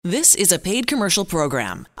This is a paid commercial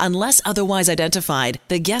program. Unless otherwise identified,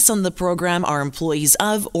 the guests on the program are employees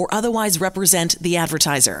of or otherwise represent the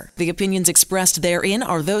advertiser. The opinions expressed therein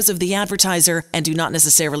are those of the advertiser and do not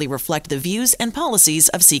necessarily reflect the views and policies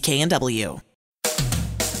of CKNW.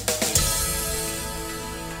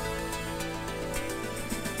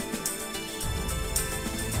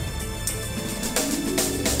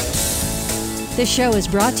 This show is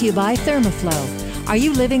brought to you by Thermoflow. Are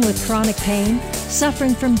you living with chronic pain,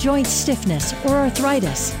 suffering from joint stiffness, or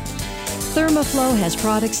arthritis? Thermoflow has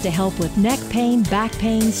products to help with neck pain, back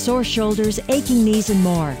pain, sore shoulders, aching knees, and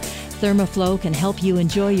more. Thermoflow can help you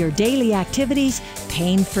enjoy your daily activities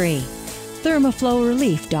pain-free.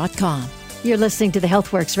 ThermoflowRelief.com. You're listening to the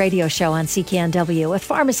HealthWorks radio show on CKNW with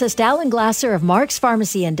pharmacist Alan Glasser of Mark's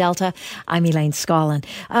Pharmacy in Delta. I'm Elaine Scollin.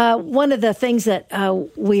 One of the things that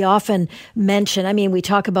we often mention, we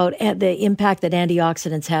talk about the impact that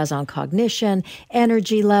antioxidants has on cognition,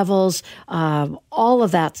 energy levels, all of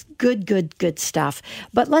that's good stuff.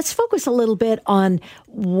 But let's focus a little bit on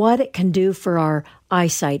what it can do for our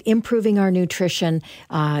eyesight, improving our nutrition,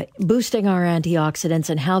 boosting our antioxidants,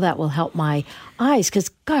 and how that will help my eyes. Because,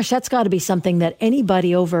 gosh, that's got to be something that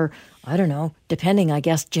anybody over, I don't know, depending, I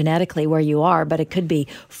guess, genetically where you are, but it could be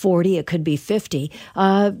 40, it could be 50,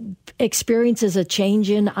 experiences a change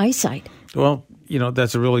in eyesight. Well,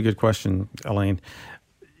 that's a really good question, Elaine.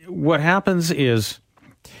 What happens is,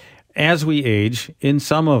 as we age, in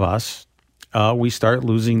some of us, we start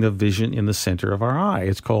losing the vision in the center of our eye.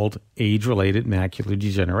 It's called age-related macular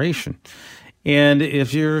degeneration. And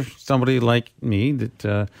if you're somebody like me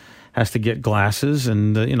that has to get glasses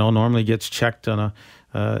and, normally gets checked on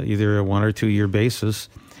either a 1 or 2 year basis,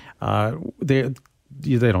 they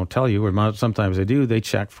don't tell you, or sometimes they do, they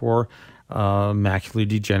check for macular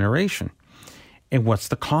degeneration. And what's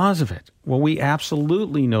the cause of it? Well, we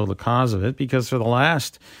absolutely know the cause of it because for the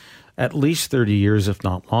last at least 30 years, if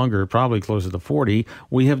not longer, probably closer to 40,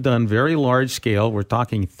 we have done very large scale. We're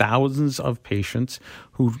talking thousands of patients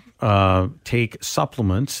who take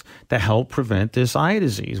supplements to help prevent this eye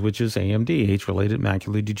disease, which is AMD, age-related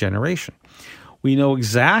macular degeneration. We know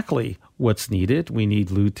exactly what's needed. We need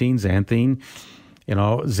lutein, xanthine,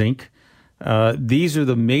 zinc. These are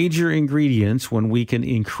the major ingredients. When we can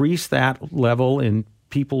increase that level in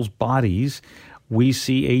people's bodies, we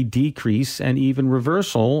see a decrease and even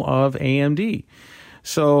reversal of AMD.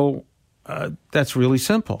 So that's really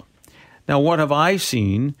simple. Now, what have I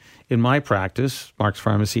seen in my practice, Mark's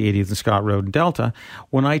Pharmacy, 80th and Scott Road in Delta,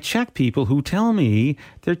 when I check people who tell me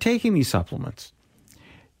they're taking these supplements?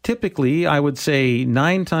 Typically, I would say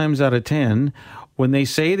 9 times out of 10, when they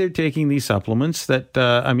say they're taking these supplements, that,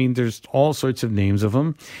 there's all sorts of names of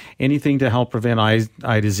them. Anything to help prevent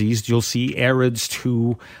eye disease. You'll see AREDS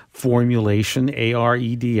 2 formulation,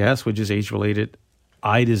 AREDS, which is age-related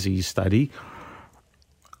eye disease study.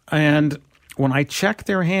 And when I check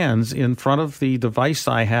their hands in front of the device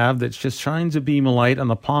I have that just shines a beam of light on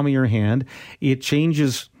the palm of your hand, it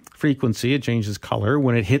changes frequency, it changes color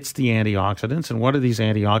when it hits the antioxidants. And what are these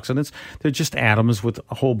antioxidants? They're just atoms with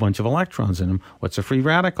a whole bunch of electrons in them. What's a free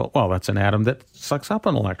radical? Well, that's an atom that sucks up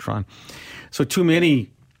an electron. So too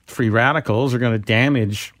many free radicals are going to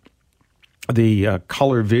damage the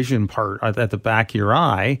color vision part at the back of your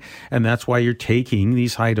eye, and that's why you're taking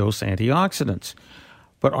these high-dose antioxidants.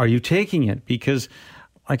 But are you taking it? Because,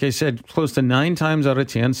 like I said, close to 9 times out of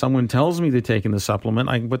 10, someone tells me they're taking the supplement.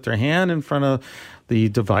 I can put their hand in front of the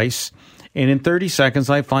device, and in 30 seconds,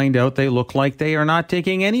 I find out they look like they are not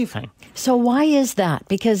taking anything. So why is that?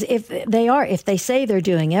 Because if they say they're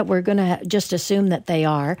doing it, we're going to just assume that they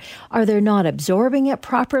are. Are they not absorbing it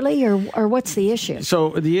properly, or what's the issue?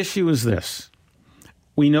 So the issue is this.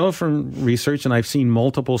 We know from research, and I've seen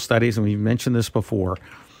multiple studies, and we've mentioned this before,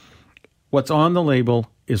 what's on the label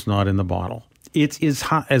is not in the bottle. It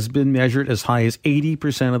has been measured as high as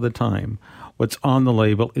 80% of the time. What's on the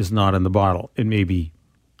label is not in the bottle. It may be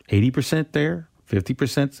 80% there,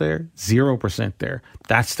 50% there, 0% there.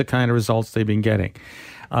 That's the kind of results they've been getting.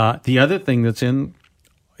 The other thing that's in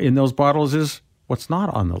those bottles is what's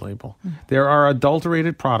not on the label. Mm-hmm. There are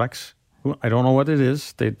adulterated products. I don't know what it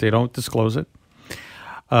is. They don't disclose it.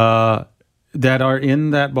 That are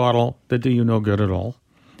in that bottle that do you no good at all.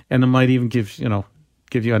 And it might even give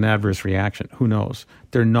you an adverse reaction. Who knows?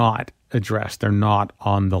 They're not addressed. They're not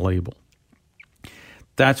on the label.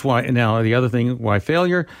 That's why. Now, the other thing, why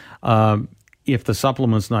failure? If the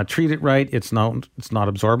supplement's not treated right, it's not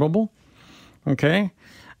absorbable. Okay,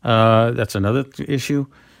 that's another issue.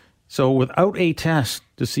 So, without a test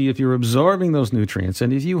to see if you're absorbing those nutrients,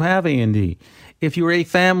 and if you have AMD, if you're a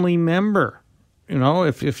family member,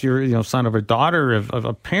 if you're son of a daughter of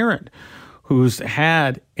a parent who's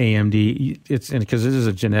had AMD, because this is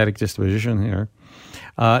a genetic disposition here,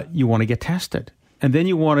 you want to get tested. And then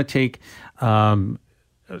you want to take, be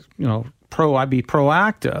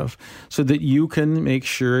proactive so that you can make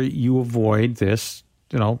sure you avoid this,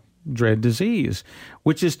 dread disease,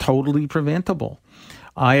 which is totally preventable.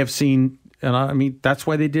 I have seen, that's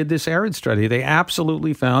why they did this ARID study. They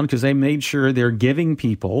absolutely found, because they made sure they're giving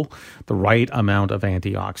people the right amount of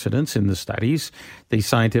antioxidants in the studies. They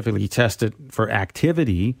scientifically tested for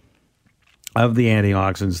activity of the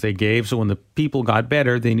antioxidants they gave. So when the people got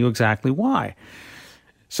better, they knew exactly why.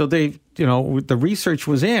 So the research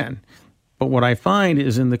was in. But what I find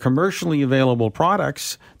is in the commercially available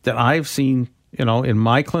products that I've seen, in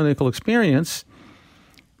my clinical experience,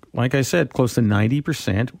 like I said, close to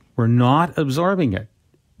 90% were not absorbing it.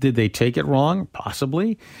 Did they take it wrong?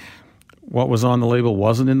 Possibly. What was on the label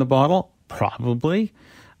wasn't in the bottle? Probably.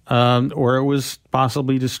 Or it was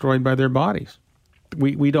possibly destroyed by their bodies.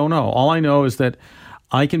 We don't know. All I know is that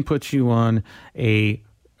I can put you on a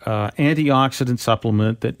antioxidant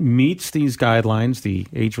supplement that meets these guidelines, the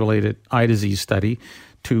age-related eye disease study,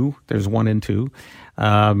 2, there's 1 and 2,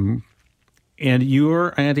 and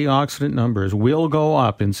your antioxidant numbers will go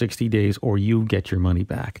up in 60 days or you get your money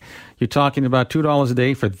back. You're talking about $2 a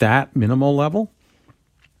day for that minimal level.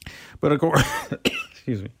 But of course,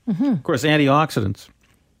 excuse me. Mm-hmm. Of course, antioxidants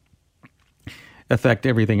affect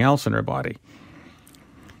everything else in our body.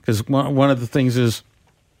 Because one of the things is,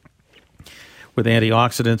 with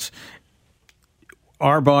antioxidants,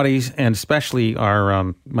 our bodies, and especially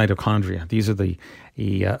our mitochondria, these are the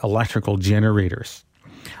electrical generators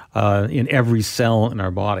in every cell in our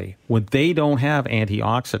body. When they don't have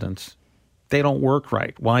antioxidants, they don't work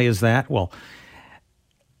right. Why is that? Well,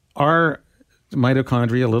 our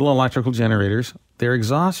mitochondria, little electrical generators, their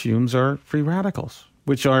exhaust fumes are free radicals,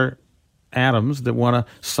 which are atoms that want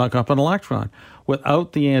to suck up an electron.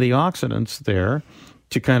 Without the antioxidants there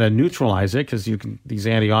to kind of neutralize it, because these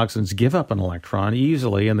antioxidants give up an electron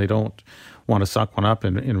easily and they don't want to suck one up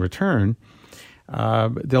in return,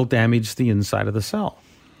 they'll damage the inside of the cell.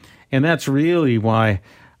 And that's really why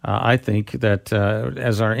I think that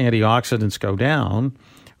as our antioxidants go down,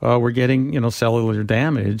 we're getting cellular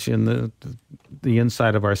damage in the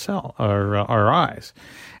inside of our cell, our eyes.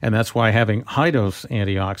 And that's why having high-dose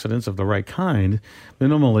antioxidants of the right kind,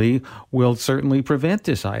 minimally, will certainly prevent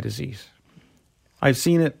this eye disease. I've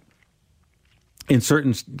seen it in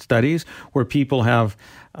certain studies where people have,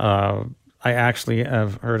 I actually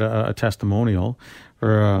have heard a testimonial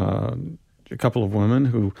for a couple of women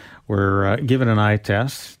who were given an eye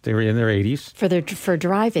test. They were in their 80s. For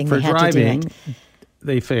driving, For they had driving, to do it.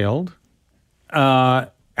 They failed.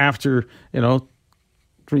 After,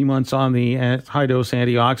 3 months on the high-dose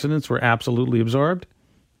antioxidants were absolutely absorbed,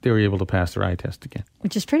 they were able to pass their eye test again.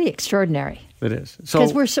 Which is pretty extraordinary. It is.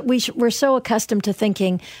 Because we're so accustomed to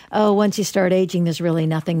thinking, once you start aging, there's really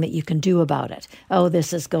nothing that you can do about it. Oh,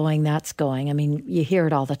 this is going, that's going. I mean, you hear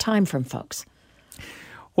it all the time from folks.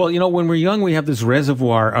 Well, when we're young, we have this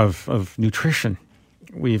reservoir of nutrition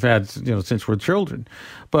we've had, since we're children.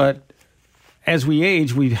 But as we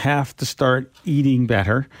age, we have to start eating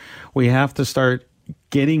better. We have to start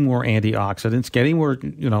getting more antioxidants, getting more,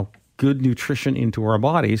 good nutrition into our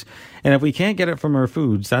bodies. And if we can't get it from our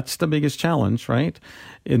foods, that's the biggest challenge, right?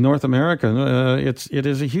 In North America, it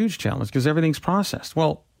is a huge challenge because everything's processed.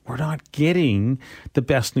 Well, we're not getting the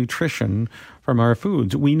best nutrition from our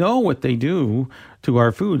foods. We know what they do to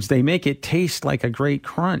our foods. They make it taste like a great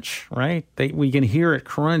crunch, right? We can hear it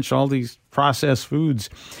crunch, all these processed foods.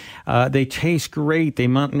 They taste great. They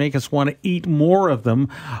make us want to eat more of them.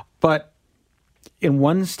 But in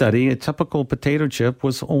one study, a typical potato chip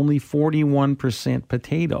was only 41%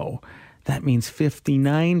 potato. That means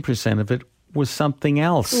 59% of it was something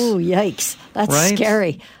else. Ooh, yikes. That's right?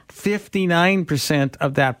 Scary. 59%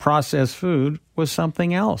 of that processed food was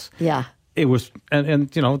something else. Yeah. It was,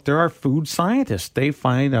 and there are food scientists. They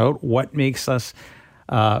find out what makes us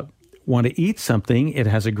want to eat something. It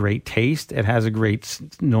has a great taste. It has a great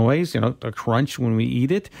noise, a crunch when we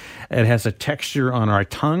eat it. It has a texture on our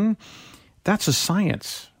tongue. That's a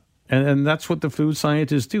science. And that's what the food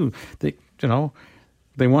scientists do.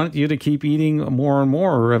 They want you to keep eating more and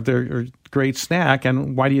more of their great snack.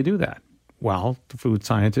 And why do you do that? Well, the food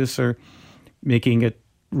scientists are making it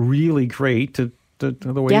really great to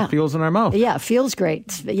the way it feels in our mouth. Yeah, it feels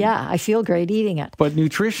great. Yeah, I feel great eating it. But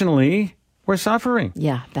nutritionally, we're suffering.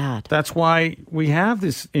 Yeah, bad. That's why we have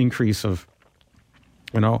this increase of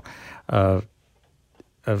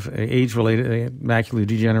age-related macular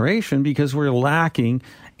degeneration, because we're lacking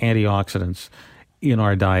antioxidants in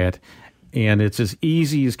our diet. And it's as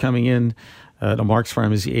easy as coming in at Mark's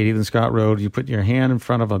Pharmacy, 80th and Scott Road. You put your hand in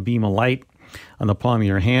front of a beam of light on the palm of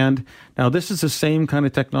your hand. Now, this is the same kind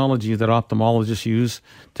of technology that ophthalmologists use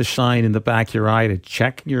to shine in the back of your eye to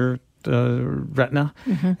check your retina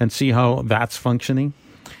and see how that's functioning.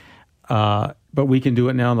 But we can do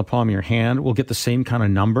it now in the palm of your hand. We'll get the same kind of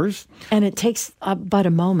numbers. And it takes but a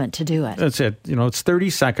moment to do it. That's it. It's 30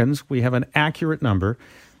 seconds. We have an accurate number.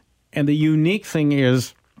 And the unique thing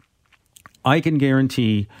is I can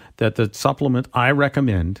guarantee that the supplement I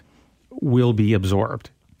recommend will be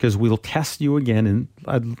absorbed, because we'll test you again in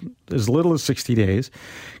as little as 60 days,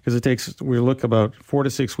 because we look about 4 to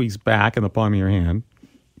 6 weeks back in the palm of your hand.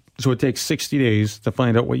 So it takes 60 days to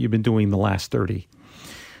find out what you've been doing the last 30.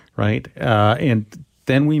 Right? And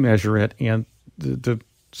then we measure it, and the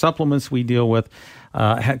supplements we deal with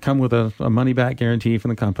come with a money-back guarantee from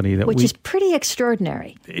the company. Which is pretty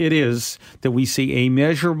extraordinary. It is, that we see a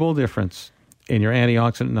measurable difference in your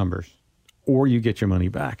antioxidant numbers, or you get your money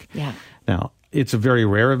back. Yeah. Now, it's a very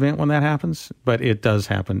rare event when that happens, but it does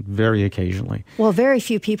happen very occasionally. Well, very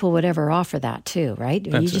few people would ever offer that too, right?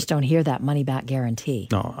 That's you just don't hear that money-back guarantee.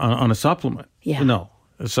 No, on a supplement. Yeah. No.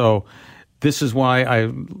 So this is why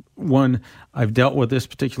I've dealt with this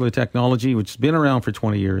particular technology, which has been around for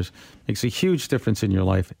 20 years, makes a huge difference in your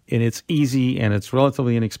life, and it's easy and it's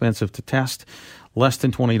relatively inexpensive to test, less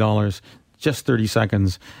than $20, just 30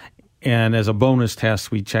 seconds. And as a bonus test,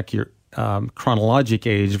 we check your chronologic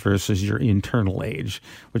age versus your internal age,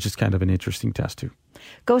 which is kind of an interesting test too.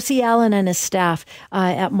 Go see Alan and his staff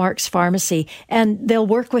at Mark's Pharmacy, and they'll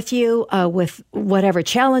work with you with whatever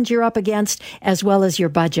challenge you're up against, as well as your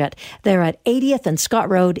budget. They're at 80th and Scott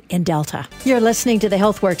Road in Delta. You're listening to the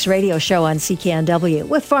HealthWorks radio show on CKNW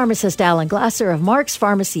with pharmacist Alan Glasser of Mark's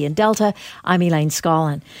Pharmacy in Delta. I'm Elaine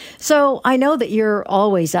Scollin. So I know that you're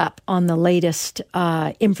always up on the latest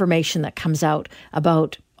information that comes out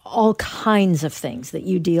about all kinds of things that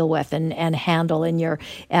you deal with and handle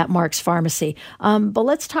at Mark's Pharmacy. But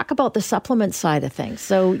let's talk about the supplement side of things.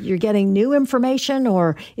 So you're getting new information,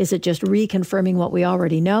 or is it just reconfirming what we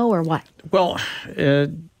already know, or what? Well,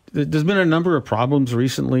 there's been a number of problems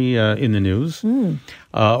recently in the news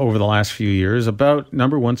over the last few years about,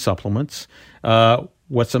 number one, supplements.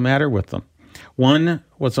 What's the matter with them? One,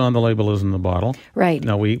 what's on the label is in the bottle. Right.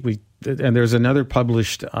 Now, and there's another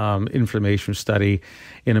published information study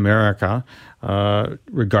in America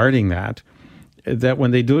regarding that when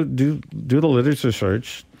they do the literature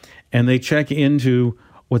search and they check into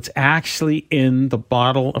what's actually in the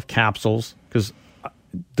bottle of capsules, because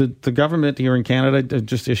the government here in Canada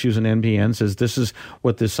just issues an NPN, says this is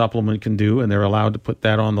what this supplement can do, and they're allowed to put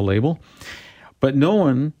that on the label. But no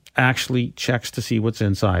one actually checks to see what's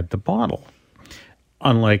inside the bottle.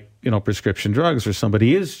 Unlike, prescription drugs, where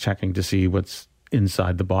somebody is checking to see what's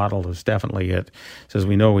inside the bottle, is definitely it. Says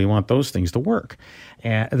we want those things to work.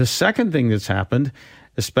 And the second thing that's happened,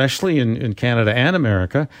 especially in Canada and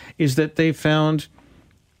America, is that they found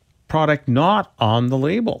product not on the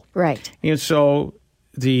label. Right. And so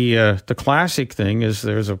the classic thing is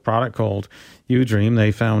there's a product called Udream.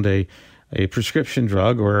 They found a prescription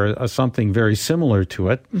drug or something very similar to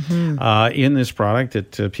it in this product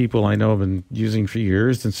that people I know have been using for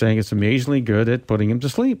years and saying it's amazingly good at putting them to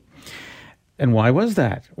sleep. And why was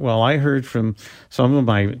that? Well, I heard from some of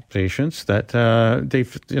my patients that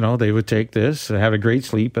they would take this, have a great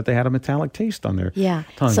sleep, but they had a metallic taste on their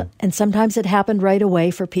tongue. And sometimes it happened right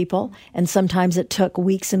away for people, and sometimes it took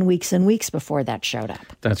weeks and weeks and weeks before that showed up.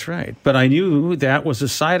 That's right. But I knew that was a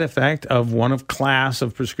side effect of one of class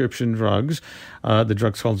of prescription drugs. The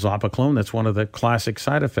drug's called Zopiclone. That's one of the classic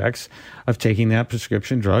side effects of taking that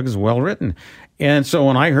prescription drug. Is well written. And so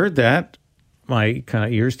when I heard that, my kind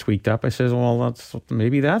of ears tweaked up. I said, well,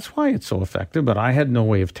 maybe that's why it's so effective, but I had no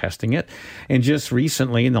way of testing it. And just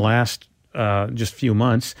recently, in the last just few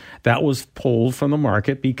months, that was pulled from the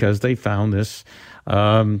market because they found this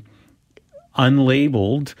unlabeled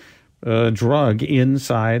drug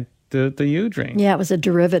inside the Udream. Yeah, it was a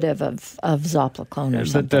derivative of Zopiclone or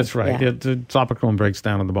something. That's right. Yeah. Zopiclone breaks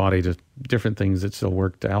down in the body to different things that still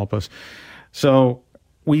work to help us. So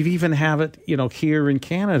we've even have it, here in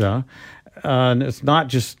Canada. And it's not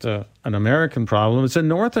just an American problem, it's a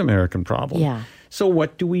North American problem. Yeah. So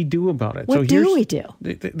what do we do about it? What do we do?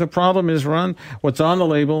 The problem is, what's on the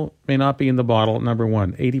label may not be in the bottle, number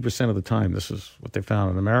one. 80% of the time, this is what they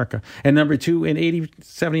found in America. And number two, in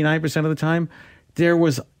 79% of the time, it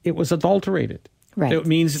was adulterated. Right. It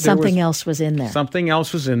means something else was in there. Something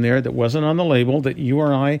else was in there that wasn't on the label that you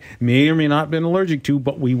or I may or may not have been allergic to,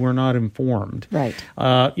 but we were not informed. Right. We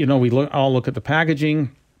all look at the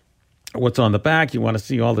packaging. What's on the back, you want to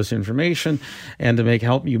see all this information, and to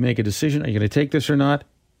help you make a decision, are you going to take this or not?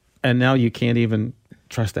 and now you can't even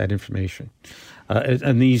trust that information.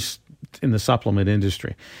 And these in the supplement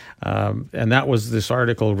industry. And that was this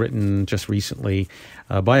article written just recently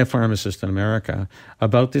by a pharmacist in America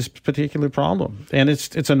about this particular problem. And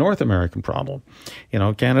it's a North American problem.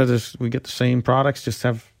 Canada, we get the same products, just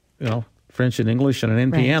have, French and English and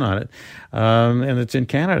an NPN on it. And it's in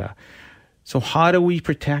Canada. So how do we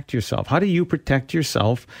protect yourself? How do you protect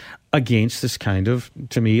yourself against this kind of,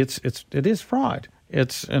 to me, it is fraud.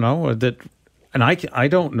 It's, that. And I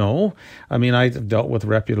don't know. I mean, I've dealt with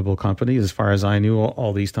reputable companies as far as I knew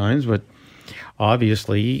all these times, but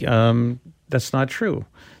obviously that's not true.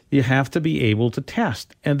 You have to be able to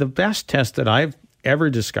test. And the best test that I've ever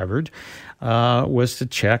discovered was to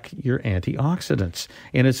check your antioxidants.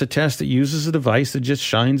 And it's a test that uses a device that just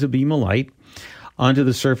shines a beam of light onto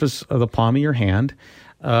the surface of the palm of your hand.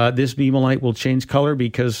 This beam of light will change color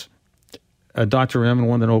because Dr. Remen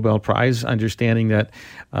won the Nobel Prize, understanding that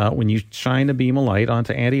when you shine a beam of light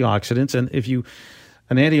onto antioxidants, and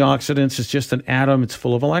an antioxidant is just an atom, it's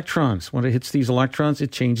full of electrons. When it hits these electrons,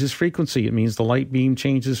 it changes frequency. It means the light beam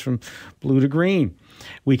changes from blue to green.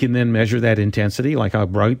 We can then measure that intensity, like how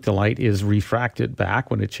bright the light is refracted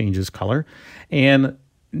back when it changes color. And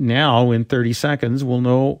now, in 30 seconds, we'll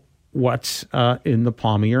know what's in the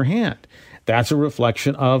palm of your hand. That's a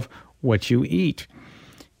reflection of what you eat.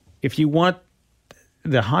 If you want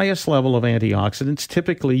the highest level of antioxidants,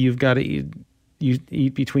 typically you've got to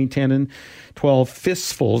eat between 10 and 12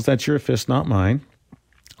 fistfuls, that's your fist, not mine,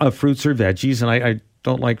 of fruits or veggies. And I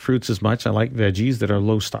don't like fruits as much. I like veggies that are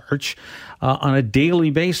low starch on a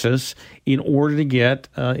daily basis in order to get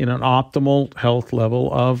in an optimal health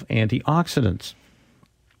level of antioxidants.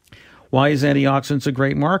 Why is antioxidants a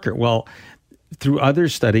great marker? Well, through other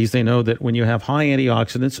studies, they know that when you have high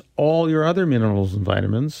antioxidants, all your other minerals and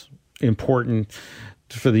vitamins, important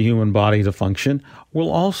for the human body to function, will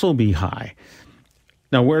also be high.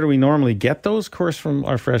 Now, where do we normally get those? Of course, from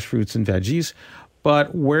our fresh fruits and veggies.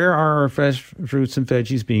 But where are our fresh fruits and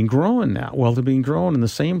veggies being grown now? Well, they're being grown in the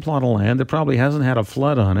same plot of land that probably hasn't had a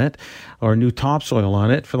flood on it or new topsoil on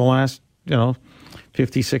it for the last,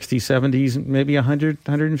 50, 60, 70s, maybe 100,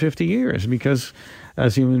 150 years, because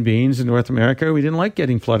as human beings in North America, we didn't like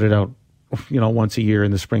getting flooded out, once a year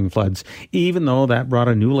in the spring floods, even though that brought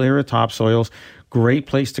a new layer of topsoils, great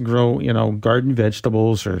place to grow, garden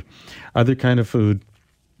vegetables or other kind of food,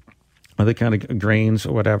 other kind of grains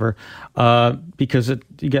or whatever, because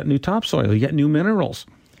you get new topsoil, you get new minerals.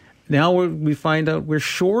 Now we find out we're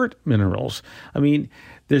short minerals. I mean,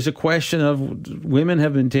 there's a question of women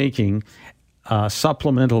have been taking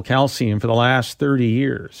supplemental calcium for the last 30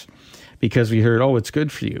 years because we heard, it's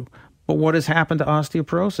good for you. But what has happened to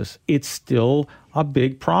osteoporosis? It's still a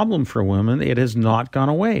big problem for women. It has not gone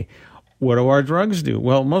away. What do our drugs do?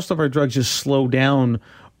 Well, most of our drugs just slow down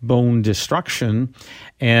bone destruction,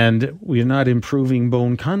 and we're not improving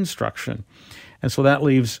bone construction. And so that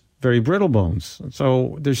leaves very brittle bones.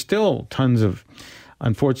 So there's still tons of,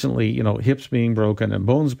 unfortunately, hips being broken and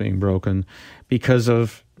bones being broken because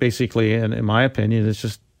of basically, and in my opinion,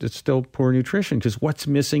 it's still poor nutrition, because what's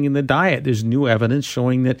missing in the diet? There's new evidence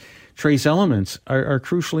showing that trace elements are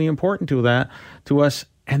crucially important to us,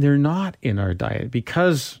 and they're not in our diet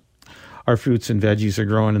because our fruits and veggies are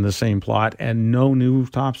growing in the same plot and no new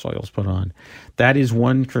topsoil is put on. That is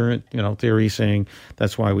one current, theory saying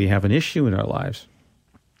that's why we have an issue in our lives.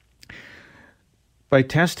 By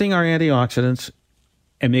testing our antioxidants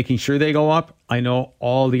and making sure they go up, I know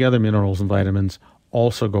all the other minerals and vitamins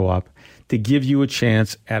also go up to give you a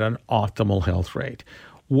chance at an optimal health rate.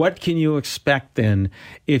 What can you expect then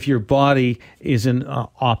if your body is in an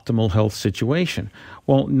optimal health situation?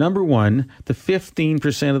 Well, number one, the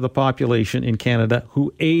 15% of the population in Canada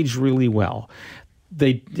who age really well.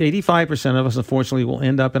 85% of us, unfortunately, will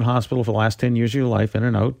end up in hospital for the last 10 years of your life, in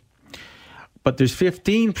and out. But there's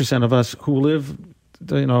 15% of us who live,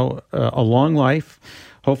 a long life,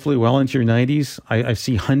 hopefully well into your 90s. I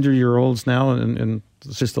see 100-year-olds now in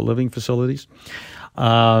assisted living facilities.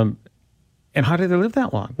 And how do they live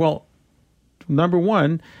that long? Well, number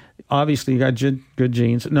one, obviously you got good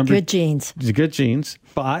genes. Good genes,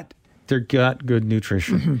 but they've got good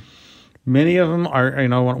nutrition. Mm-hmm. Many of them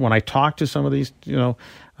are, when I talk to some of these,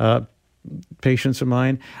 patients of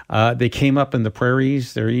mine, they came up in the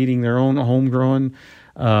prairies. They're eating their own homegrown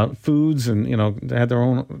foods, and they had their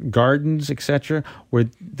own gardens, etc., where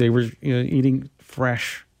they were eating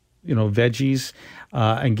fresh, veggies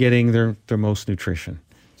and getting their most nutrition.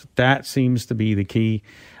 So that seems to be the key.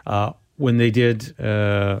 When they did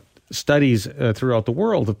studies throughout the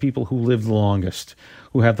world of people who live the longest,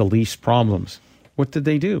 who have the least problems, what did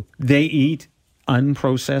they do? They eat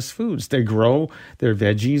unprocessed foods. They grow their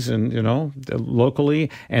veggies and,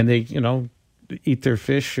 locally, and they, eat their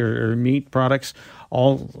fish or meat products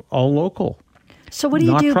all local. So what do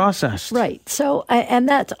you do? Not processed. Right. So, and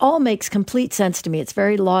that all makes complete sense to me. It's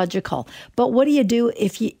very logical. But what do you do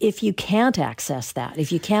if you can't access that?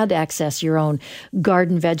 If you can't access your own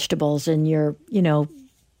garden vegetables and your,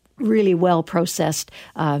 really well processed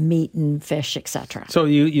meat and fish, etc. So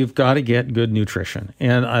you've got to get good nutrition.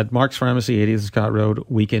 And at Mark's Pharmacy, 80th Scott Road,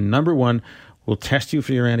 we can, number one, we'll test you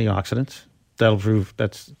for your antioxidants. That'll prove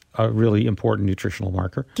that's a really important nutritional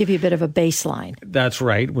marker. Give you a bit of a baseline. That's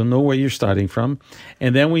right. We'll know where you're starting from.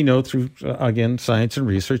 And then we know through, again, science and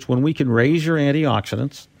research, when we can raise your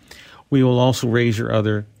antioxidants, we will also raise your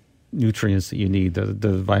other nutrients that you need,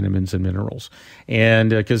 the vitamins and minerals.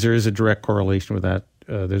 And because there is a direct correlation with that.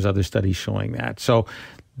 There's other studies showing that. So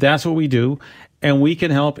that's what we do. And we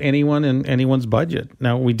can help anyone in anyone's budget.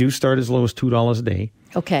 Now, we do start as low as $2 a day.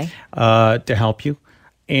 Okay. To help you.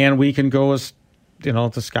 And we can go as,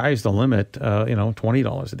 the sky's the limit,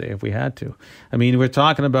 $20 a day if we had to. I mean, we're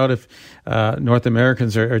talking about if North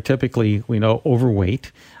Americans are typically, we know,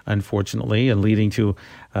 overweight, unfortunately, and leading to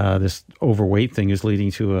this overweight thing is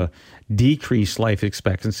leading to a decreased life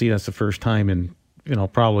expectancy. That's the first time in,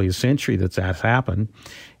 probably a century that's happened.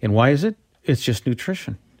 And why is it? It's just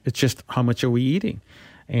nutrition. It's just how much are we eating?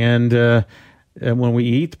 And when we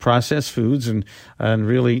eat processed foods and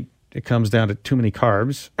really it comes down to too many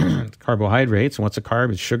carbs, carbohydrates. And what's a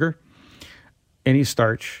carb? It's sugar, any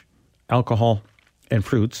starch, alcohol, and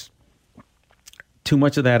fruits. Too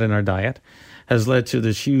much of that in our diet has led to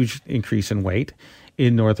this huge increase in weight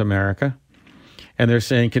in North America. And they're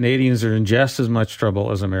saying Canadians are in just as much trouble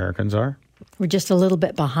as Americans are. We're just a little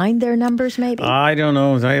bit behind their numbers, maybe? I don't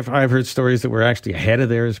know. I've heard stories that we're actually ahead of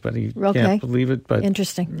theirs, but you can't believe it. But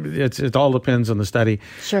interesting. It all depends on the study.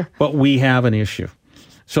 Sure. But we have an issue.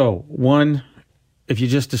 So, one, if you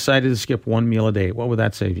just decided to skip one meal a day, what would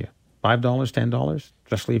that save you? $5, $10,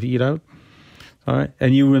 especially if you eat out? All right.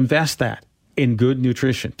 And you invest that in good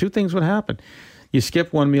nutrition. Two things would happen. You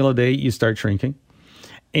skip one meal a day, you start shrinking.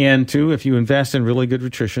 And two, if you invest in really good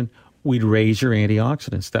nutrition, we'd raise your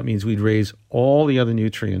antioxidants. That means we'd raise all the other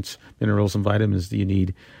nutrients, minerals, and vitamins that you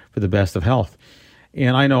need for the best of health.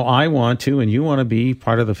 And I know I want to, and you want to be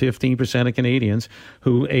part of the 15% of Canadians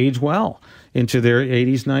who age well into their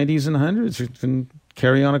 80s, 90s, and 100s, and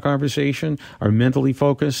carry on a conversation, are mentally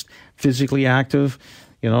focused, physically active,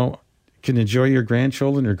 can enjoy your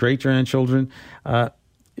grandchildren or great-grandchildren.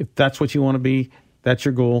 If that's what you want to be, that's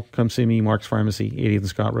your goal. Come see me, Mark's Pharmacy, 80th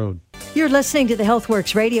Scott Road. You're listening to the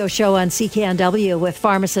HealthWorks radio show on CKNW with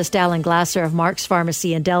pharmacist Alan Glasser of Mark's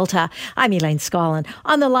Pharmacy in Delta. I'm Elaine Scollin.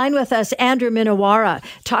 On the line with us, Andrew Minowara,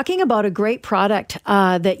 talking about a great product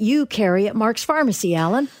that you carry at Mark's Pharmacy,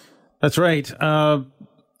 Alan. That's right. The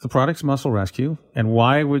product's Muscle Rescue. And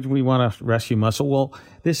why would we want to rescue muscle? Well,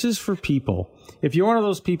 this is for people. If you're one of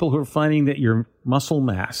those people who are finding that your muscle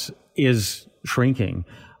mass is shrinking,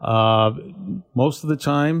 most of the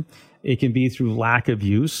time it can be through lack of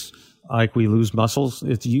use. Like we lose muscles,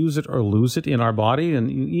 it's use it or lose it in our body.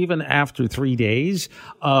 And even after 3 days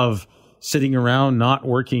of sitting around, not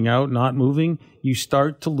working out, not moving, you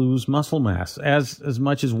start to lose muscle mass. As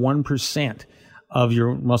much as 1% of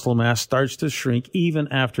your muscle mass starts to shrink even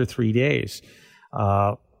after 3 days.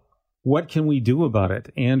 What can we do about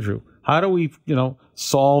it, Andrew? How do we,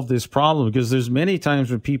 solve this problem? Because there's many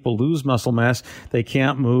times when people lose muscle mass, they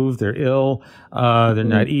can't move, they're ill, they're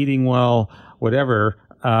not eating well, whatever.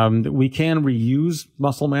 We can reuse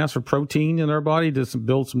muscle mass or protein in our body to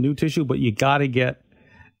build some new tissue, but you got to get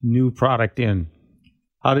new product in.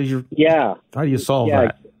 How do you solve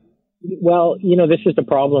that? Well, this is the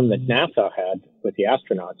problem that NASA had with the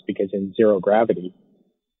astronauts, because in zero gravity,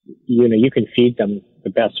 you can feed them the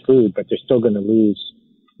best food, but they're still going to lose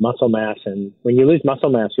muscle mass. And when you lose muscle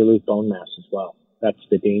mass, you lose bone mass as well. That's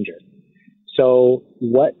the danger. So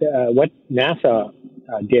what NASA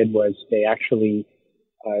did was they actually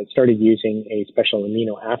started using a special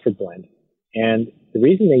amino acid blend. And the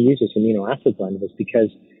reason they use this amino acid blend was because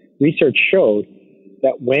research showed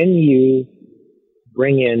that when you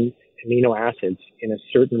bring in amino acids in a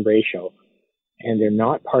certain ratio and they're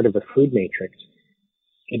not part of a food matrix,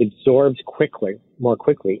 it absorbs more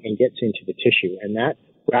quickly, and gets into the tissue. And that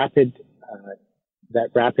rapid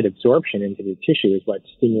absorption into the tissue is what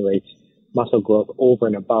stimulates muscle growth over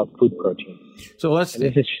and above food protein. So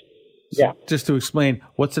just to explain,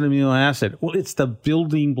 what's an amino acid? Well, it's the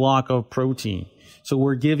building block of protein. So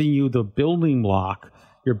we're giving you the building block,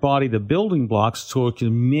 your body the building blocks, so it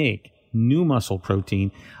can make new muscle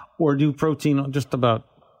protein or new protein just about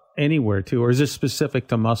anywhere too, or is this specific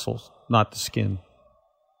to muscles, not the skin?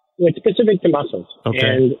 It's specific to muscles. Okay.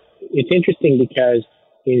 And it's interesting because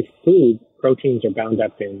in food, proteins are bound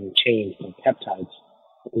up in chains like peptides,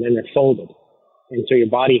 and then they're folded. And so your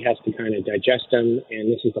body has to kind of digest them,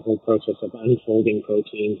 and this is the whole process of unfolding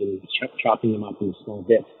proteins and chopping them up into small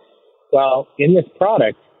bits. Well, in this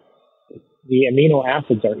product, the amino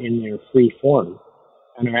acids are in their free form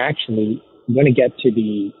and are actually going to get to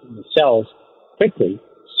the cells quickly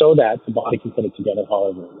so that the body can put it together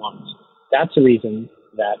however it wants. That's the reason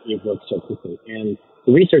that it works so quickly. And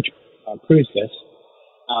the research proves this.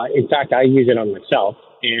 In fact, I use it on myself,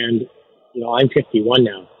 and I'm 51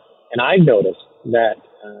 now, and I've noticed that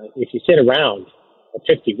if you sit around at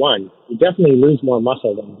 51, you definitely lose more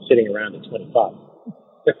muscle than sitting around at 25.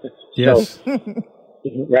 Yes. So,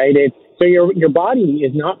 right? So your body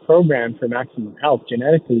is not programmed for maximum health.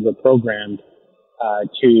 Genetically, we're programmed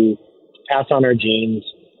to pass on our genes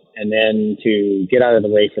and then to get out of the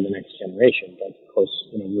way for the next generation. But of course,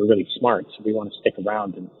 we're really smart, so we want to stick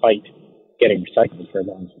around and fight getting recycled for as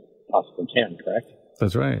long as we possibly can, correct?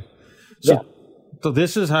 That's right. Yeah. So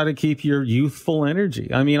this is how to keep your youthful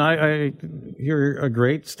energy. I mean, I hear a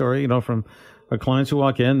great story, from clients who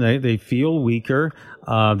walk in. They feel weaker.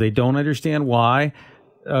 They don't understand why.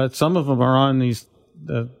 Some of them are on these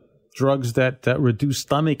drugs that reduce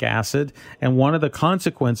stomach acid. And one of the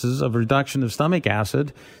consequences of reduction of stomach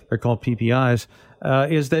acid, they're called PPIs,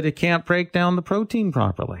 is that it can't break down the protein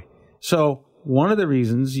properly. So one of the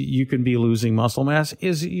reasons you can be losing muscle mass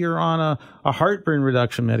is you're on a heartburn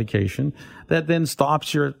reduction medication that then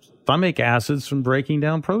stops your stomach acids from breaking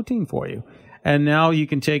down protein for you. And now you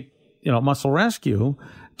can take, Muscle Rescue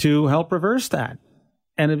to help reverse that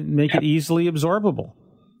and make it easily absorbable.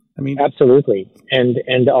 I mean, absolutely.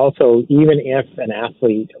 And also, even if an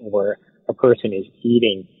athlete or a person is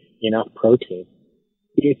eating enough protein,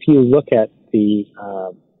 if you look at the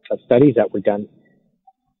studies that were done,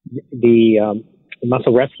 the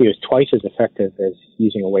Muscle Rescue is twice as effective as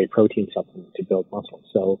using a whey protein supplement to build muscle.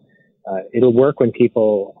 So it'll work when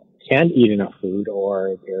people can't eat enough food,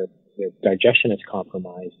 or their digestion is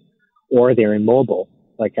compromised, or they're immobile,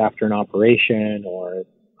 like after an operation or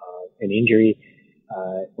an injury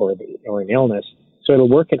or an illness. So it'll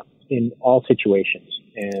work in all situations.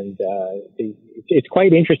 And it's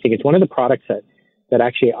quite interesting. It's one of the products that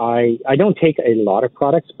actually I don't take a lot of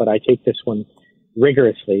products, but I take this one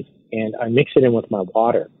rigorously, and I mix it in with my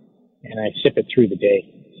water, and I sip it through the day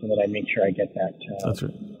so that I make sure I get that. That's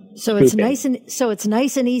right. So it's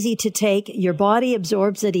nice and easy to take. Your body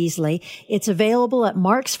absorbs it easily. It's available at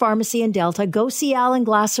Mark's Pharmacy in Delta. Go see Alan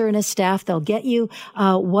Glasser and his staff. They'll get you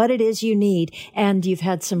what it is you need. And you've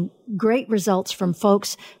had some great results from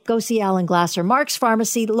folks. Go see Alan Glasser. Mark's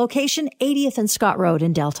Pharmacy, location 80th and Scott Road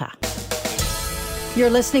in Delta. You're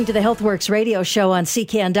listening to the HealthWorks radio show on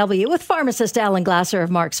CKNW with pharmacist Alan Glasser of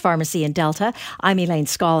Mark's Pharmacy in Delta. I'm Elaine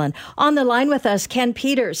Scollin. On the line with us, Ken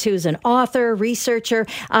Peters, who's an author, researcher.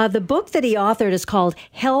 The book that he authored is called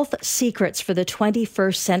Health Secrets for the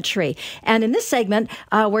 21st Century. And in this segment,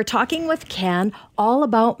 we're talking with Ken all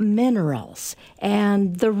about minerals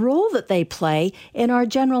and the role that they play in our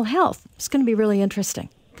general health. It's going to be really interesting.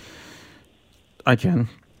 I can.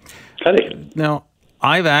 Howdy. Now,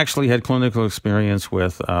 I've actually had clinical experience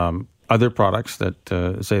with other products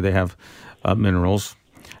that say they have minerals.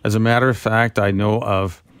 As a matter of fact, I know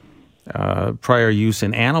of prior use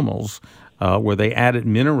in animals where they added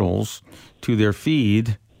minerals to their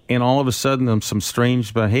feed, and all of a sudden some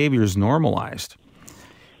strange behaviors normalized,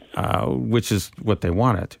 which is what they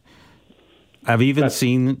wanted. I've even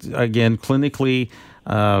seen, again, clinically,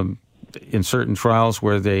 in certain trials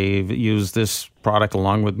where they've used this product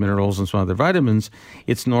along with minerals and some other vitamins,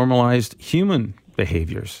 it's normalized human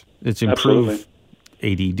behaviors. It's improved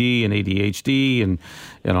ADD and ADHD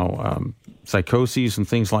and psychoses and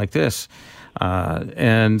things like this.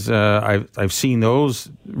 And I've seen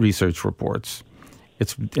those research reports.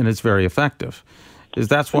 It's very effective.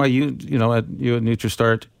 That's why you at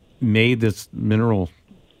NutriStart made this mineral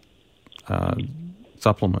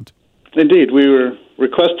supplement. Indeed, we were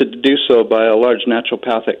requested to do so by a large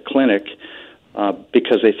naturopathic clinic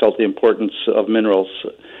because they felt the importance of minerals,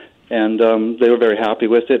 and they were very happy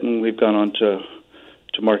with it, and we've gone on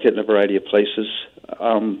to market in a variety of places.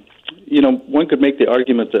 One could make the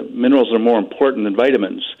argument that minerals are more important than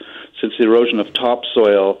vitamins, since the erosion of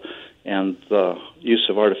topsoil and the use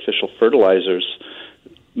of artificial fertilizers.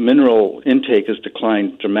 Mineral intake has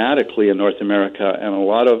declined dramatically in North America, and a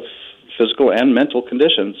lot of physical and mental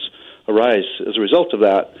conditions arise as a result of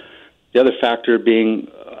that. The other factor being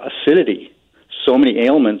acidity. So many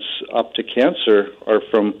ailments up to cancer are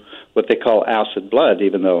from what they call acid blood,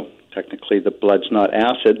 even though technically the blood's not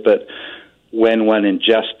acid, but when one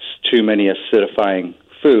ingests too many acidifying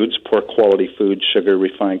foods, poor quality food, sugar,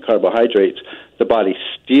 refined carbohydrates, the body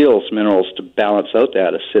steals minerals to balance out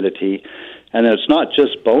that acidity. And it's not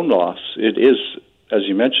just bone loss. It is, as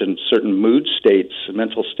you mentioned, certain mood states,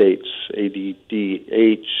 mental states,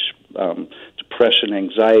 ADDH, depression,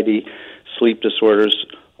 anxiety, sleep disorders.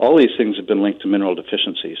 All these things have been linked to mineral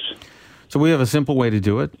deficiencies. So we have a simple way to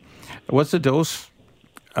do it. What's the dose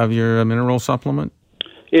of your mineral supplement?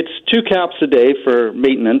 It's 2 caps a day for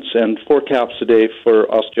maintenance and 4 caps a day for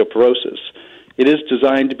osteoporosis. It is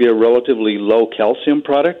designed to be a relatively low calcium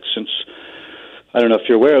product since, I don't know if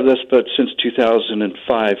you're aware of this, but since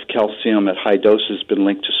 2005, calcium at high doses has been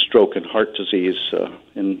linked to stroke and heart disease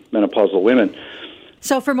in menopausal women.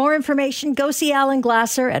 So for more information, go see Alan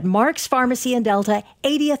Glasser at Mark's Pharmacy in Delta,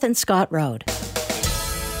 80th and Scott Road.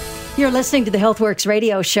 You're listening to the HealthWorks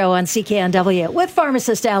radio show on CKNW with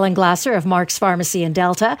pharmacist Alan Glasser of Mark's Pharmacy in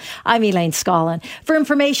Delta. I'm Elaine Scollin. For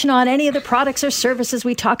information on any of the products or services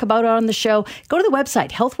we talk about on the show, go to the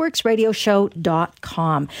website,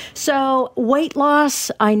 healthworksradioshow.com. So weight loss,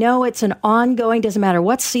 I know it's an ongoing, doesn't matter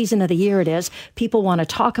what season of the year it is. People want to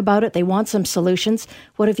talk about it. They want some solutions.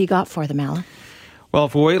 What have you got for them, Alan? Well,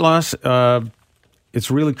 for weight loss, it's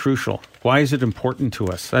really crucial. Why is it important to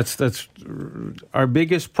us? That's our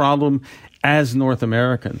biggest problem as North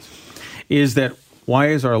Americans, is that why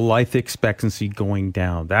is our life expectancy going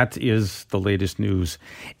down? That is the latest news.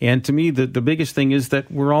 And to me, the biggest thing is that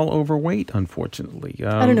we're all overweight, unfortunately.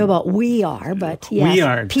 I don't know about we are, but yes, we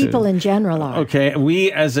are people in general are. Okay, we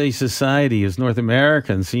as a society, as North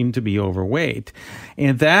Americans, seem to be overweight.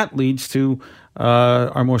 And that leads to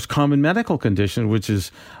our most common medical condition, which is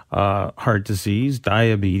heart disease,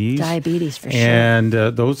 diabetes. Diabetes, for sure. And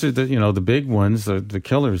those are the big ones, the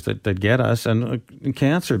killers that get us, and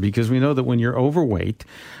cancer, because we know that when you're overweight,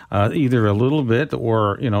 either a little bit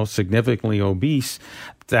or, significantly obese,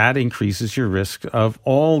 that increases your risk of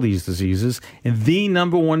all these diseases. And the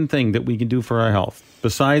number one thing that we can do for our health,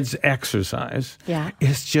 besides exercise,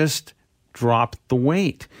 is just drop the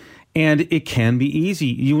weight. And it can be easy.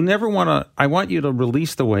 You never want to, I want you to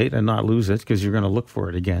release the weight and not lose it, because you're going to look for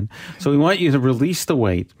it again. So we want you to release the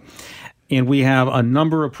weight. And we have a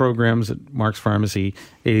number of programs at Mark's Pharmacy,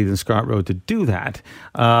 80th and Scott Road, to do that.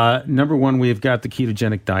 Number one, we've got the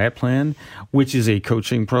Ketogenic Diet Plan, which is a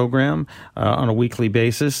coaching program on a weekly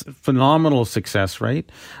basis. Phenomenal success rate.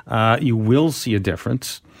 You will see a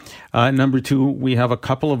difference. Number two, we have a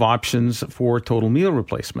couple of options for total meal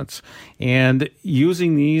replacements. And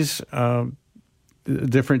using these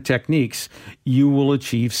different techniques, you will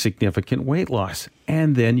achieve significant weight loss.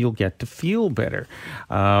 And then you'll get to feel better.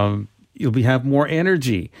 You'll have more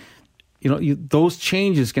energy. Those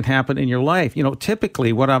changes can happen in your life.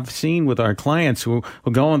 Typically what I've seen with our clients who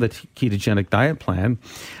go on the ketogenic diet plan,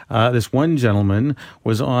 this one gentleman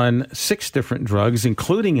was on 6 different drugs,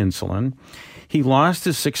 including insulin. He lost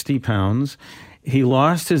his 60 pounds. He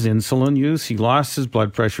lost his insulin use. He lost his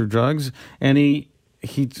blood pressure drugs, and he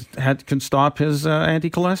can stop his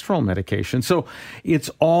anti-cholesterol medication. So it's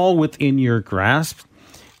all within your grasp.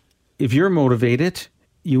 If you're motivated,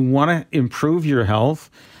 you want to improve your health,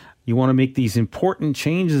 you want to make these important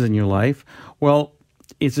changes in your life, well,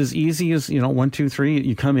 it's as easy as, 1, 2, 3.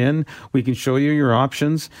 You come in, we can show you your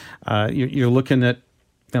options. You're looking at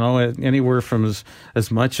anywhere from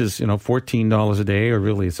as much as, $14 a day, or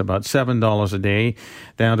really it's about $7 a day,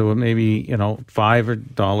 down to maybe,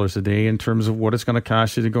 $5 a day in terms of what it's going to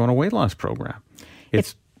cost you to go on a weight loss program.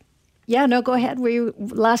 Go ahead.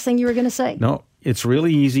 Last thing you were going to say? No, it's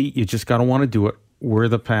really easy. You just got to want to do it. We're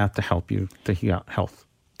the path to help you to health.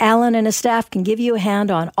 Alan and his staff can give you a hand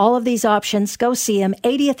on all of these options. Go see him,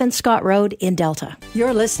 80th and Scott Road in Delta.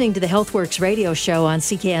 You're listening to the HealthWorks radio show on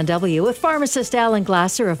CKNW with pharmacist Alan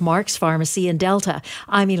Glasser of Mark's Pharmacy in Delta.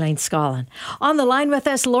 I'm Elaine Scollin. On the line with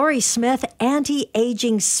us, Laurie Smith,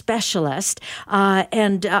 anti-aging specialist.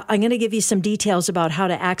 And I'm going to give you some details about how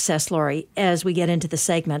to access Laurie as we get into the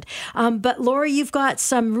segment. But Laurie, you've got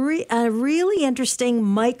some a really interesting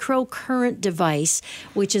microcurrent device,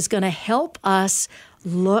 which is going to help us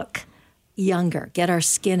look younger, get our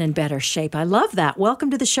skin in better shape. I love that. Welcome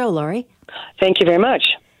to the show, Laurie. Thank you very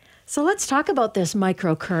much. So let's talk about this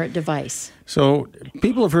microcurrent device. So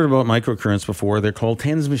people have heard about microcurrents before. They're called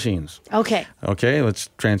TENS machines. Okay, it's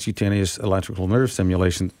transcutaneous electrical nerve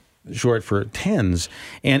stimulation, short for TENS.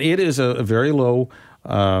 And it is a very low,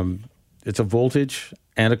 it's a voltage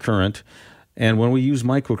and a current. And when we use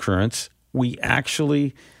microcurrents, we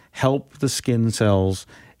actually help the skin cells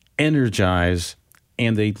energize,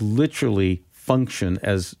 and they literally function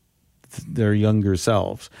as their younger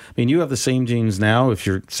selves. I mean, you have the same genes now if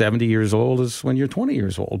you're 70 years old as when you're 20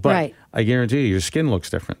 years old. But Right. I guarantee you, your skin looks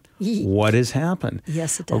different. What has happened?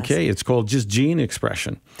 Yes, it does. Okay, it's called just gene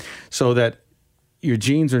expression. So that your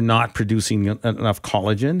genes are not producing enough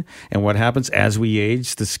collagen. And what happens as we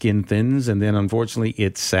age, the skin thins, and then unfortunately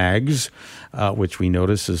it sags, which we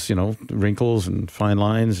notice as, wrinkles and fine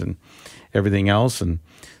lines and everything else. And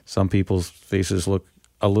some people's faces look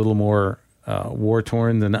a little more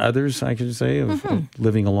war-torn than others, I could say, of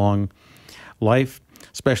living a long life,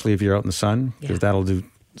 especially if you're out in the sun, because that'll do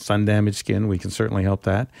sun-damaged skin. We can certainly help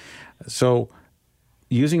that. So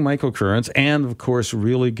using microcurrents and, of course,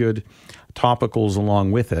 really good topicals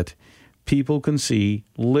along with it, people can see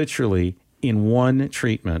literally in one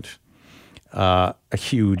treatment a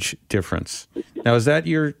huge difference. Now, is that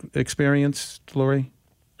your experience, Lori?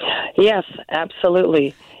 Yes,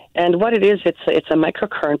 absolutely. And what it is, it's a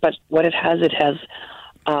microcurrent, but what it has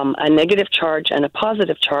a negative charge and a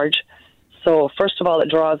positive charge. So first of all, it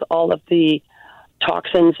draws all of the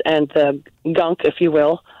toxins and the gunk, if you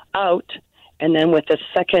will, out. And then with the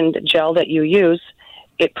second gel that you use,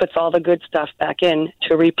 it puts all the good stuff back in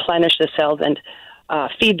to replenish the cells and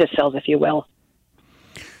feed the cells, if you will.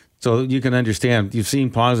 So you can understand, you've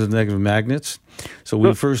seen positive, negative magnets. So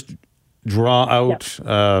we first draw out,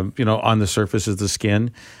 on the surface of the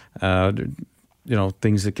skin,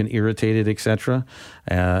 things that can irritate it, etc.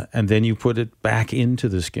 And then you put it back into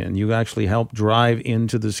the skin. You actually help drive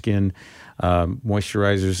into the skin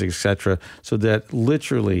moisturizers, etc. So that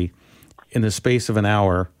literally in the space of an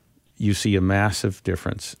hour, you see a massive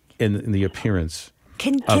difference in the appearance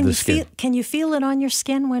of the skin. Can you feel it on your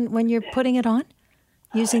skin when you're putting it on,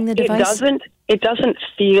 using the device? It doesn't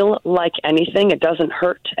feel like anything. It doesn't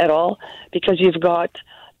hurt at all because you've got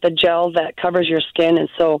the gel that covers your skin, and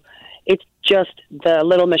so it's just the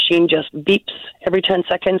little machine just beeps every 10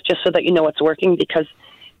 seconds just so that you know it's working, because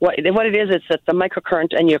what it is that the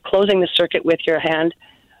microcurrent, and you're closing the circuit with your hand,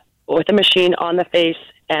 with the machine on the face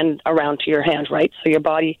and around to your hand, right? So your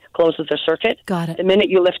body closes the circuit. Got it. The minute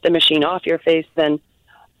you lift the machine off your face, then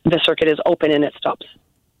the circuit is open and it stops.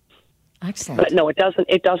 Excellent. But no, it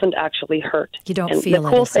doesn't actually hurt. You don't and feel it. The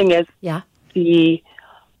cool thing is the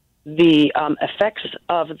effects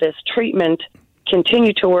of this treatment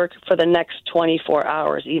continue to work for the next 24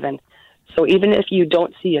 hours even. So even if you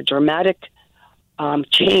don't see a dramatic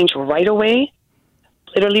change right away,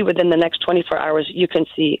 literally within the next 24 hours, you can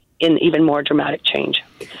see an even more dramatic change.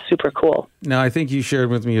 It's super cool. Now, I think you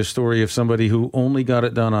shared with me a story of somebody who only got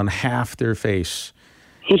it done on half their face.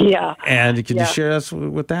 Yeah. And can you share us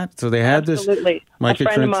with that? So they had Absolutely. this. A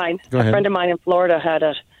friend of mine in Florida had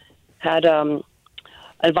a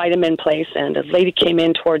vitamin place, and a lady came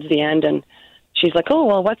in towards the end, and she's like, "Oh,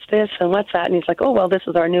 well, what's this and what's that?" And he's like, "Oh, well, this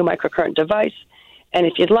is our new microcurrent device, and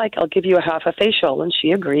if you'd like, I'll give you a half a facial." And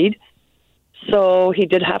she agreed. So he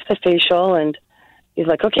did half the facial, and he's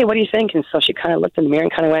like, "Okay, what do you think?" And so she kind of looked in the mirror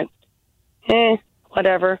and kind of went,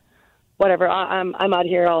 whatever. I'm out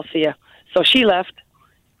here. I'll see you." So she left.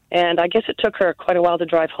 And I guess it took her quite a while to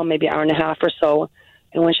drive home, maybe an hour and a half or so.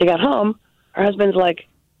 And when she got home, her husband's like,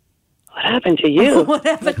 "What happened to you?" What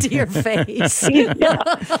happened to your face? Yeah.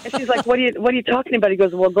 And she's like, what are you talking about? He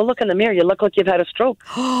goes, "Well, go look in the mirror. You look like you've had a stroke."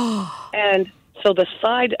 And so the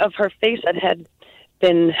side of her face that had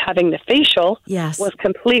been having the facial was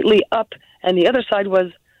completely up, and the other side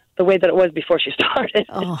was the way that it was before she started.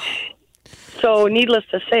 So needless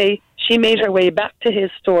to say, she made her way back to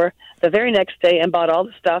his store the very next day and bought all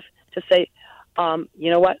the stuff to say, "You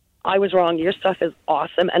know what? I was wrong. Your stuff is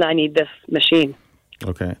awesome, and I need this machine."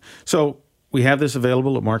 Okay. So we have this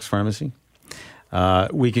available at Mark's Pharmacy.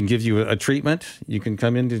 We can give you a treatment. You can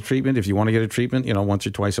come into treatment if you want to get a treatment, once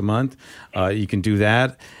or twice a month. You can do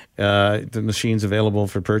that. The machine's available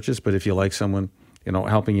for purchase, but if you like someone,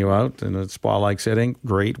 helping you out in a spa-like setting,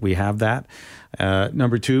 great. We have that.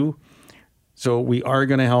 Number two, so we are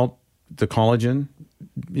going to help the collagen,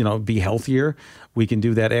 be healthier. We can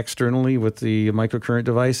do that externally with the microcurrent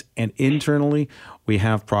device, and internally we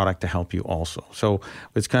have product to help you also. So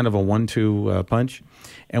it's kind of a 1-2 punch.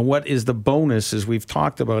 And what is the bonus is we've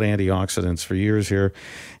talked about antioxidants for years here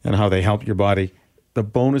and how they help your body. The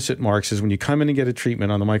bonus at Mark's is when you come in and get a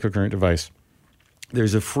treatment on the microcurrent device,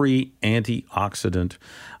 there's a free antioxidant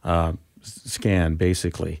scan,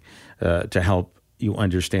 basically, to help you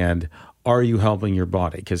understand, are you helping your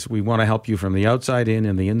body? Because we want to help you from the outside in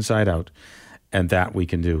and the inside out. and that we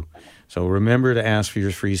can do. So remember to ask for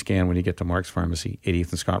your free scan when you get to Mark's Pharmacy, 80th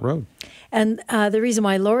and Scott Road. And the reason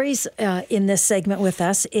why Lori's in this segment with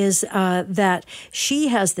us is that she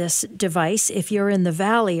has this device. If you're in the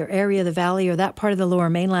valley or area of the valley or that part of the Lower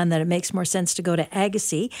Mainland, that it makes more sense to go to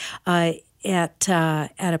Agassiz. At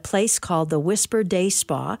a place called the Whisper Day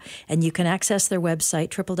Spa, and you can access their website,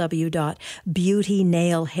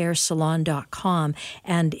 www.beautynailhairsalon.com,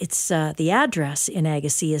 and it's the address in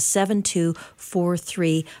Agassiz is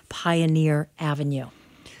 7243 Pioneer Avenue.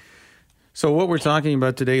 So what we're talking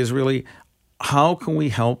about today is really how can we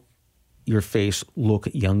help your face look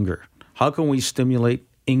younger? How can we stimulate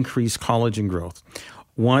increased collagen growth?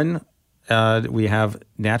 One, we have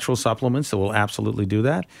natural supplements that will absolutely do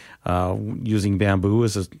that. Using bamboo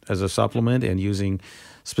as a supplement and using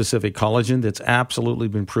specific collagen that's absolutely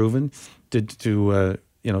been proven to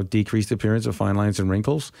decrease the appearance of fine lines and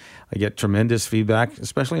wrinkles. I get tremendous feedback,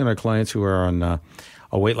 especially on our clients who are on a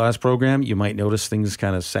weight loss program. You might notice things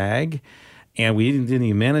kind of sag, and we didn't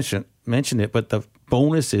even mention it. But the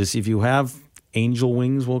bonus is if you have angel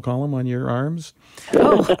wings, we'll call them, on your arms.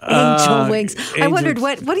 Oh, angel wings. I wondered,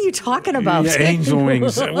 what are you talking about? Yeah, angel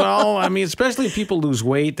wings. Well, I mean, especially if people lose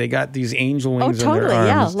weight, they got these angel wings on their arms.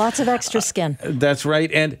 Yeah, lots of extra skin. That's right.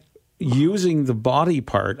 And using the body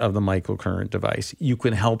part of the microcurrent device, you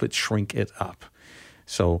can help it shrink it up.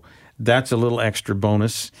 So that's a little extra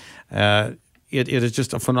bonus. It is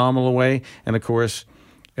just a phenomenal way. And of course,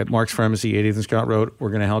 at Mark's Pharmacy, 80th and Scott Road, we're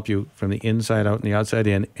going to help you from the inside out and the outside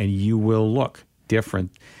in, and you will look different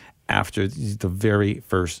after the very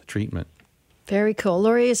first treatment. Very cool.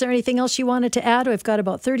 Lori, is there anything else you wanted to add? We've got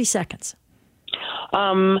about 30 seconds.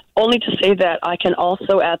 Only to say that I can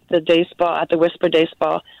also, at the day spa, at the Whisper Day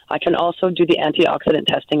Spa, I can also do the antioxidant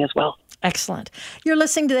testing as well. Excellent. You're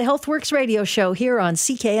listening to the HealthWorks radio show here on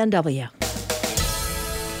CKNW.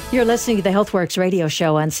 You're listening to the HealthWorks radio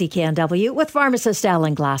show on CKNW with pharmacist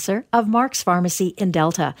Alan Glasser of Mark's Pharmacy in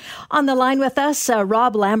Delta. On the line with us,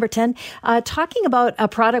 Rob Lamberton, talking about a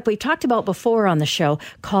product we've talked about before on the show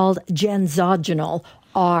called Genzogenol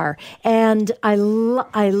R. And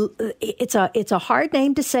it's a hard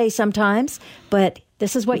name to say sometimes, but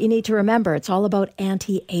this is what you need to remember. It's all about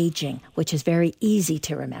anti-aging, which is very easy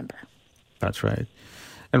to remember. That's right.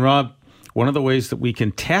 And Rob, one of the ways that we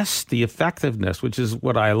can test the effectiveness, which is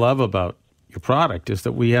what I love about your product, is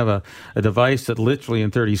that we have a device that literally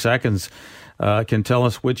in 30 seconds can tell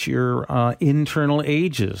us which your internal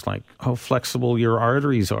age is, like how flexible your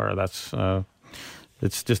arteries are.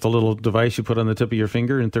 It's just a little device you put on the tip of your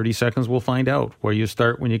finger. In 30 seconds, we'll find out where you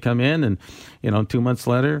start when you come in, and 2 months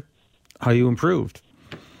later, how you improved.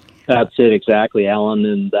 That's it, exactly, Alan.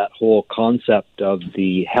 And that whole concept of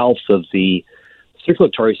the health of the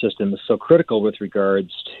circulatory system is so critical with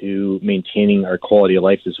regards to maintaining our quality of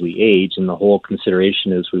life as we age. And the whole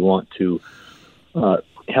consideration is we want to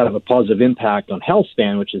have a positive impact on health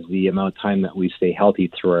span, which is the amount of time that we stay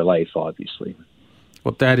healthy through our life, obviously.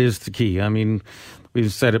 Well, that is the key. I mean,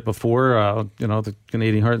 we've said it before, the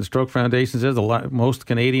Canadian Heart and Stroke Foundation says most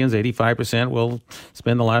Canadians, 85%, will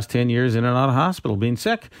spend the last 10 years in and out of hospital being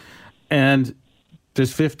sick. And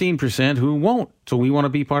there's 15% who won't. So we want to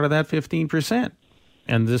be part of that 15%.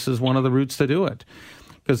 And this is one of the routes to do it.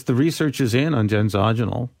 Because the research is in on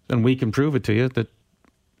Genzogenol, and we can prove it to you that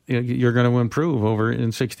you're going to improve over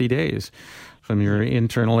in 60 days from your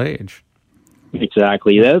internal age.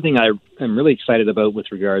 Exactly. The other thing I'm really excited about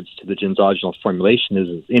with regards to the Genzogenol formulation is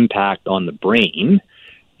its impact on the brain.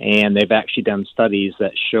 And they've actually done studies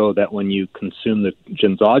that show that when you consume the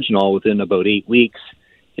Genzogenol within about 8 weeks,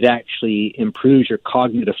 it actually improves your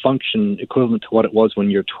cognitive function equivalent to what it was when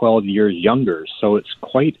you're 12 years younger. So it's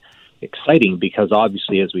quite exciting because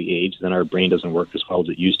obviously as we age, then our brain doesn't work as well as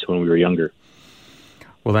it used to when we were younger.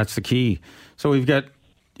 Well, that's the key. So we've got,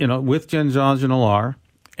 with Genzogenol R,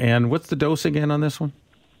 and what's the dose again on this one?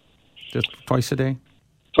 Just twice a day?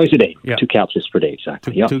 Twice a day. Yeah. 2 capsules per day,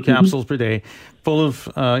 exactly. Two capsules per day, full of,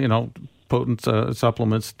 potent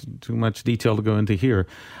supplements, too much detail to go into here.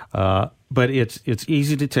 But it's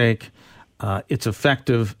easy to take, it's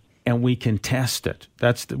effective, and we can test it.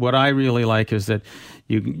 That's what I really like is that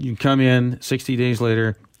you come in 60 days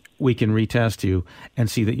later, we can retest you and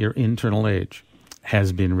see that your internal age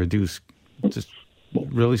has been reduced. Just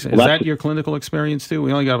really, is that your clinical experience too?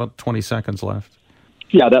 We only got about 20 seconds left.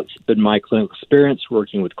 Yeah, that's been my clinical experience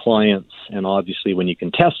working with clients. And obviously when you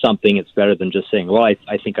can test something, it's better than just saying, well, I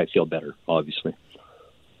think I feel better, obviously.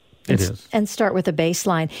 It is. And start with a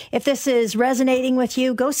baseline. If this is resonating with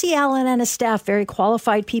you, go see Alan and his staff, very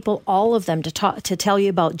qualified people, all of them, to tell you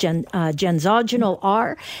about Genzogenol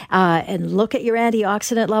R and look at your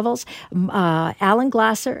antioxidant levels. Alan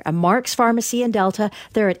Glasser at Mark's Pharmacy in Delta.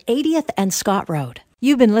 They're at 80th and Scott Road.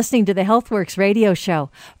 You've been listening to the HealthWorks radio show.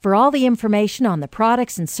 For all the information on the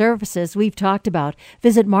products and services we've talked about,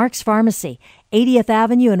 visit Mark's Pharmacy, 80th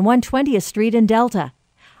Avenue and 120th Street in Delta.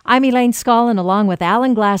 I'm Elaine Scollin, along with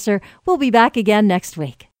Alan Glasser. We'll be back again next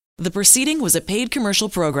week. The proceeding was a paid commercial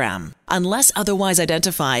program. Unless otherwise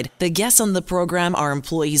identified, the guests on the program are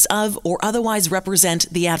employees of or otherwise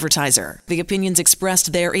represent the advertiser. The opinions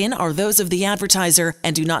expressed therein are those of the advertiser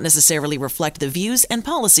and do not necessarily reflect the views and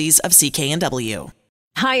policies of CKNW.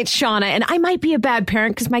 Hi, it's Shauna, and I might be a bad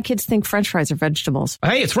parent because my kids think French fries are vegetables.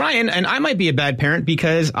 Hey, it's Ryan, and I might be a bad parent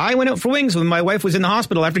because I went out for wings when my wife was in the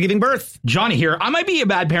hospital after giving birth. Johnny here. I might be a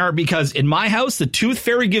bad parent because in my house, the tooth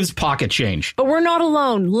fairy gives pocket change. But we're not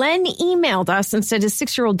alone. Len emailed us and said his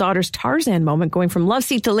 6-year-old daughter's Tarzan moment going from love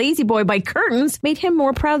seat to lazy boy by curtains made him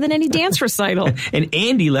more proud than any dance recital. And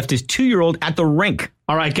Andy left his 2-year-old at the rink.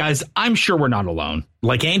 All right, guys, I'm sure we're not alone.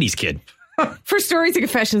 Like Andy's kid. For stories and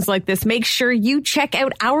confessions like this, make sure you check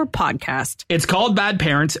out our podcast. It's called Bad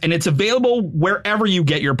Parents, and it's available wherever you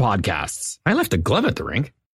get your podcasts. I left a glove at the rink.